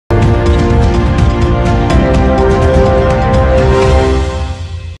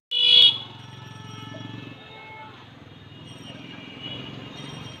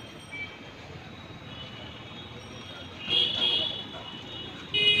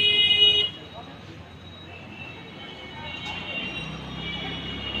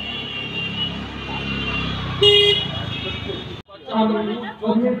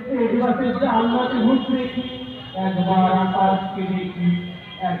একবার আকাশকে দেখি,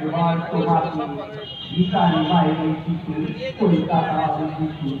 একবার তোমাকে ভিখারি মায়ের শিশু কলকাতার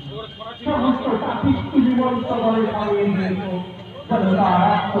শিশু সমস্ত ট্রাফিক জীবন্ত করে সামিয়ে নিয়েছ জনতার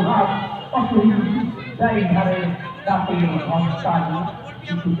আত্মঘাত অসহ্য ড্রাইভারের রাতের ঘণ্টানি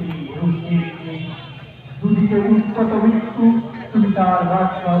শিশুতে দুদিকে উৎকট মৃত্যু তুমি তার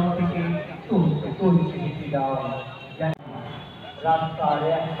ঘাটঘর থেকে চলতে চলতে হেঁটে যাও রাস্তার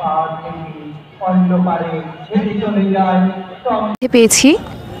এক পার থেকে অন্য পারে হেঁটে চলে যায়। পেয়েছি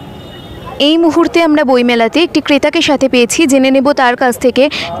এই মুহূর্তে আমরা বইমেলাতে একটি ক্রেতাকে সাথে পেয়েছি, জেনে নেব তার কাছ থেকে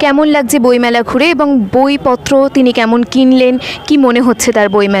কেমন লাগছে বইমেলা ঘুরে এবং বইপত্র তিনি কেমন কিনলেন, কি মনে হচ্ছে তার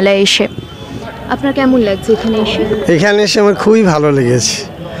বইমেলায় এসে। আপনার কেমন লাগছে এখানে এসে? এখানে এসে আমার খুবই ভালো লেগেছে,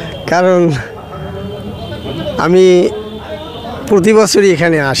 কারণ আমি প্রতি বছরই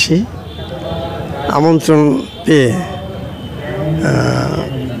এখানে আসি আমন্ত্রণ পেয়ে।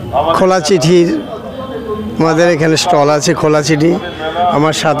 খোলা চিঠির আমাদের এখানে স্টল আছে, খোলা চিঠি।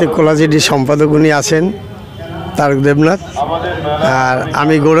 আমার সাথে খোলা চিঠির সম্পাদক উনি আছেন তারক দেবনাথ, আর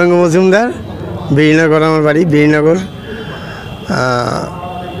আমি গৌরাঙ্গ মজুমদার, বীরনগর আমার বাড়ি, বীরনগর।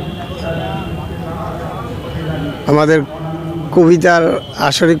 আমাদের কবিতার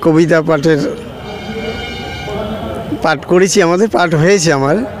আসরে কবিতা পাঠ করেছি, আমাদের পাঠ হয়েছে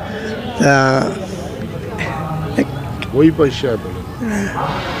আমার।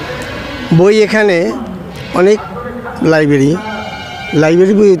 বই এখানে অনেক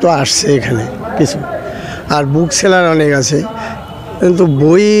লাইব্রেরি বই তো আসছে এখানে কিছু, আর বুক সেলার অনেক আছে, কিন্তু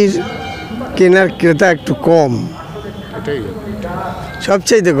বইয়ের কেনার ক্রেতা একটু কম,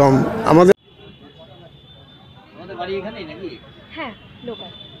 সবচাইতে কম। আমাদের হ্যাঁ,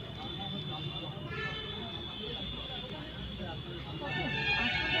 লোকাল।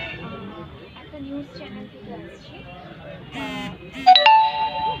 একটা নিউজ চ্যানেল থেকে আসছি।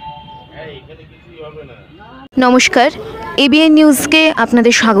 নমস্কার, এবিএন নিউজকে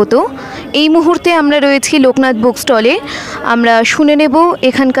আপনাদের স্বাগত। এই মুহূর্তে আমরা রয়েছি লোকনাথ বুক স্টলে। আমরা শুনে নেব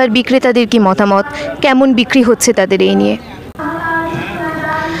এখানকার বিক্রেতাদের কি মতামত, কেমন বিক্রি হচ্ছে তাদের এই নিয়ে।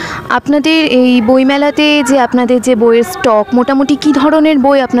 আপনাদের এই বইমেলাতে যে আপনাদের যে বইয়ের স্টক, মোটামুটি কি ধরনের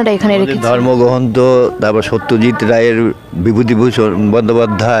বই আপনারা এখানে রেখেছেন? ধর্মগ্রন্থ, তারপর সত্যজিৎ রায়ের, বিভূতিভূষণ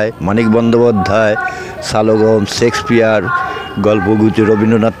বন্দ্যোপাধ্যায়, মানিক বন্দ্যোপাধ্যায়, সালগম, শেক্সপিয়ার, গল্পগুচ্ছ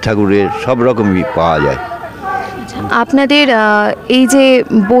রবীন্দ্রনাথ ঠাকুরের সব রকমই পাওয়া যায়। আপনাদের এই যে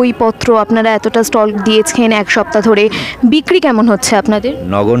বইপত্র আপনারা এতটা স্টল দিয়েছেন এক সপ্তাহ ধরে, বিক্রি কেমন হচ্ছে আপনাদের?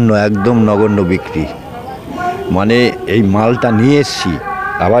 নগণ্য, একদম নগণ্য বিক্রি। মানে এই মালটা নিয়ে এসছি,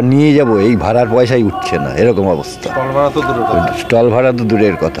 আবার নিয়ে যাব, এই ভাড়ার পয়সাই উঠছে না, এরকম অবস্থা। স্টল ভাড়া তো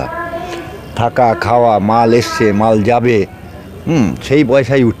দূরের কথা, থাকা খাওয়া, মাল এসছে মাল যাবে, সেই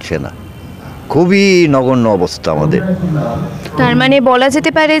পয়সাই উঠছে না, খুবই নগণ্য অবস্থা আমাদের। তার মানে বলা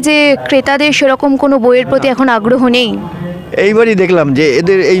যেতে পারে যে ক্রেতাদের সেরকম কোনো বইয়ের প্রতি এখন আগ্রহ নেই। এইবারই দেখলাম যে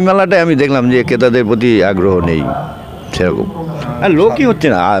এদের এই মেলাটায় আমি দেখলাম যে ক্রেতাদের প্রতি আগ্রহ নেই সেরকম, আর লোকই হচ্ছে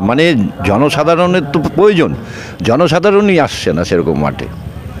না। মানে জনসাধারণের তো প্রয়োজন, জনসাধারণই আসছে না সেরকম মাঠে।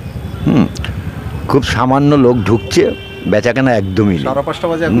 খুব সামান্য লোক ঢুকছে, বেচাকেনা একদমই নেই। 5:30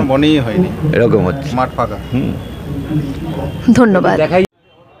 বাজে এখনো মনেই হয়নি, এরকম হচ্ছে, মাঠ ফাঁকা। ধন্যবাদ।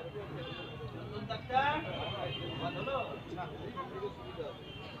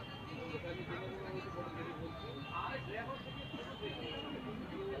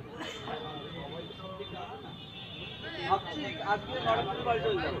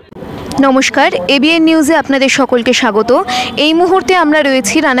 নমস্কার, এবিএন নিউজে আপনাদের সকলকে স্বাগত। এই মুহূর্তে আমরা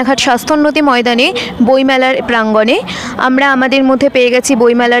রয়েছি রানাঘাট স্বাস্থ্যোন্নতি ময়দানে বইমেলার প্রাঙ্গণে। আমরা আমাদের মধ্যে পেয়ে গেছি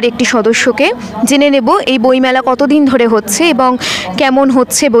বইমেলার একটি সদস্যকে, জেনে নেব এই বইমেলা কতদিন ধরে হচ্ছে এবং কেমন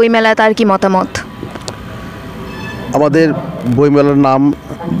হচ্ছে বইমেলা, তার কি মতামত। আমাদের বইমেলার নাম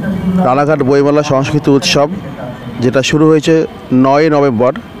রানাঘাট বইমেলা সংস্কৃতি উৎসব, যেটা শুরু হয়েছে 9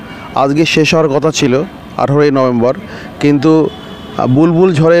 নভেম্বর। আজকে শেষ হওয়ার কথা ছিল 18 নভেম্বর, কিন্তু বুলবুল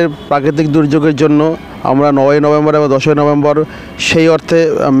ঝড়ের প্রাকৃতিক দুর্যোগের জন্য আমরা 9 নভেম্বর এবং 10 নভেম্বর সেই অর্থে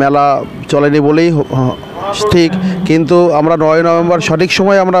মেলা চলেনি বলেই ঠিক, কিন্তু আমরা 9 নভেম্বর সঠিক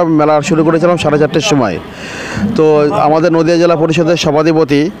সময় আমরা মেলা শুরু করেছিলাম 4:30টার সময়। তো আমাদের নদিয়া জেলা পরিষদের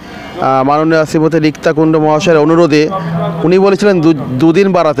সভাধিপতি মাননীয় শ্রীমতী রিক্তা কুণ্ড মহাশয়ের অনুরোধে উনি বলেছিলেন দুদিন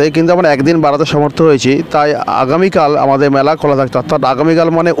বাড়াতে, কিন্তু আমরা একদিন বাড়াতে সমর্থ হয়েছি। তাই আগামীকাল আমাদের মেলা খোলা থাকছে, অর্থাৎ আগামীকাল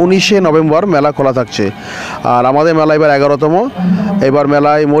মানে 19 নভেম্বর মেলা খোলা থাকছে। আর আমাদের মেলা এবার 11তম। এবার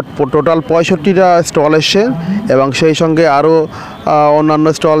মেলায় মোট টোটাল 65টা স্টল এসছে এবং সেই সঙ্গে আরও অন্যান্য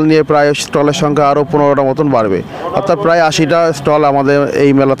স্টল নিয়ে প্রায় স্টলের সংখ্যা আরও 15টা মতন বাড়বে, অর্থাৎ প্রায় 80টা স্টল আমাদের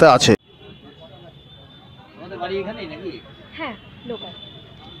এই মেলাতে আছে। হ্যাঁ, লোকাল।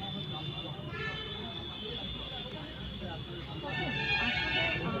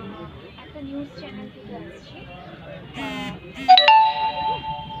 নিউজ চ্যানেল থেকে আসছি।